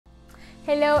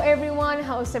Hello everyone,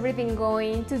 how's everything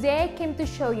going? Today I came to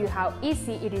show you how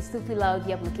easy it is to fill out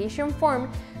the application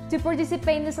form to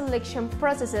participate in the selection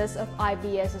processes of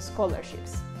IBS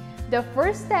scholarships. The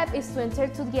first step is to enter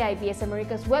to the IBS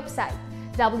Americas website,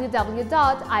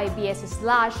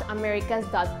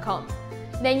 www.ibs/americas.com.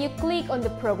 Then you click on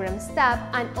the Programs tab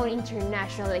and on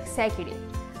International Executive.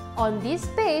 On this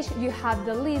page, you have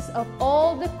the list of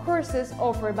all the courses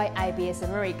offered by IBS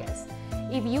Americas.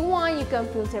 If you want, you can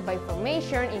filter by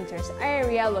formation, interest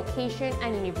area, location,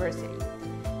 and university.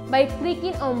 By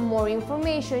clicking on More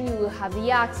Information, you will have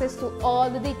the access to all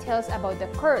the details about the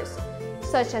course,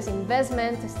 such as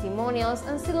investment, testimonials,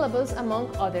 and syllabus,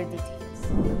 among other details.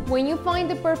 When you find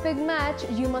the perfect match,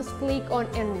 you must click on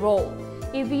Enroll.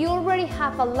 If you already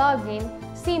have a login,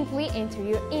 simply enter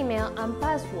your email and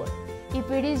password.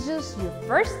 If it is just your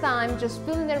first time, just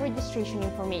fill in the registration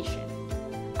information.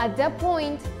 At that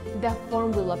point, the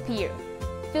form will appear.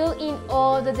 Fill in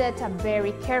all the data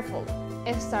very carefully.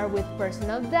 Start with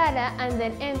personal data and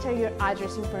then enter your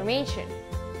address information.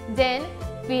 Then,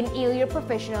 fill in your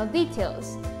professional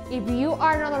details. If you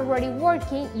are not already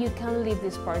working, you can leave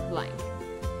this part blank.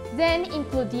 Then,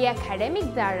 include the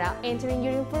academic data, entering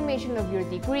your information of your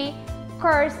degree,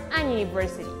 course, and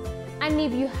university. And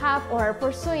if you have or are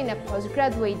pursuing a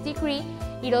postgraduate degree,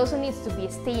 it also needs to be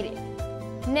stated.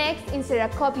 Next, insert a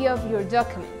copy of your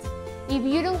document. If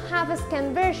you don't have a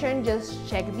scanned version, just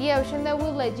check the option that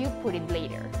will let you put it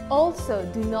later. Also,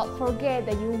 do not forget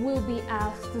that you will be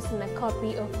asked to send a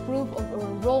copy of proof of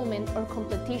enrollment or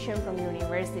completion from your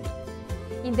university.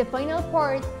 In the final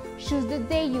part, choose the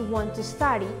day you want to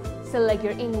study, select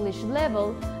your English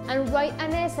level, and write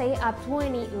an essay of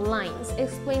 20 lines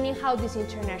explaining how this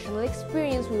international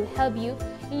experience will help you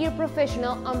in your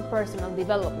professional and personal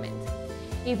development.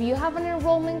 If you have an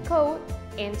enrollment code,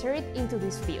 enter it into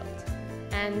this field.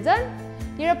 And done!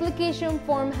 Your application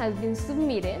form has been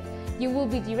submitted. You will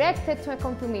be directed to a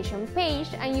confirmation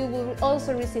page, and you will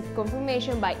also receive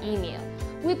confirmation by email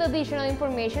with additional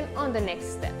information on the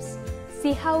next steps.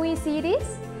 See how easy it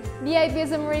is? The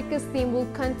IBS Americas team will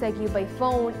contact you by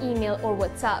phone, email, or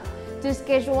WhatsApp to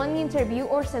schedule an interview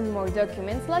or send more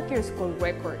documents like your school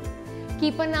record.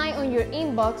 Keep an eye on your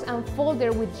inbox and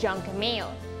folder with junk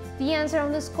mail. The answer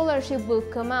on the scholarship will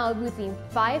come out within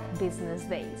 5 business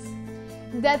days.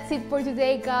 That's it for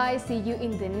today, guys. See you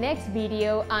in the next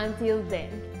video. Until then.